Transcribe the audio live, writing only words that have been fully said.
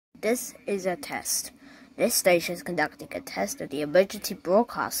This is a test. This station is conducting a test of the emergency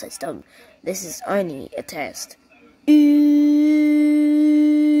broadcast system. This is only a test.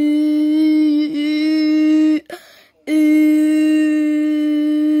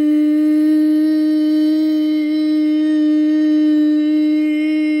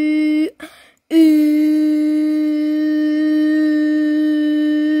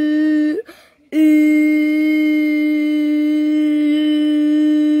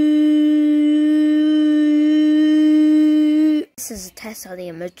 This is a test of the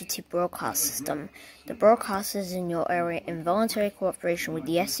emergency broadcast system. The broadcasters in your area, in voluntary cooperation with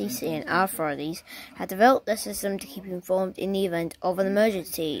the SEC and our authorities, have developed a system to keep you informed in the event of an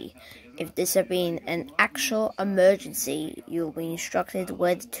emergency. If this has been an actual emergency, you will be instructed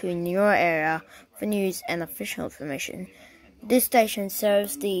where to tune in your area for news and official information. This station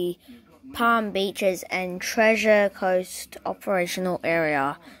serves the Palm Beaches and Treasure Coast operational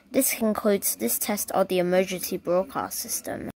area. This concludes this test of the emergency broadcast system.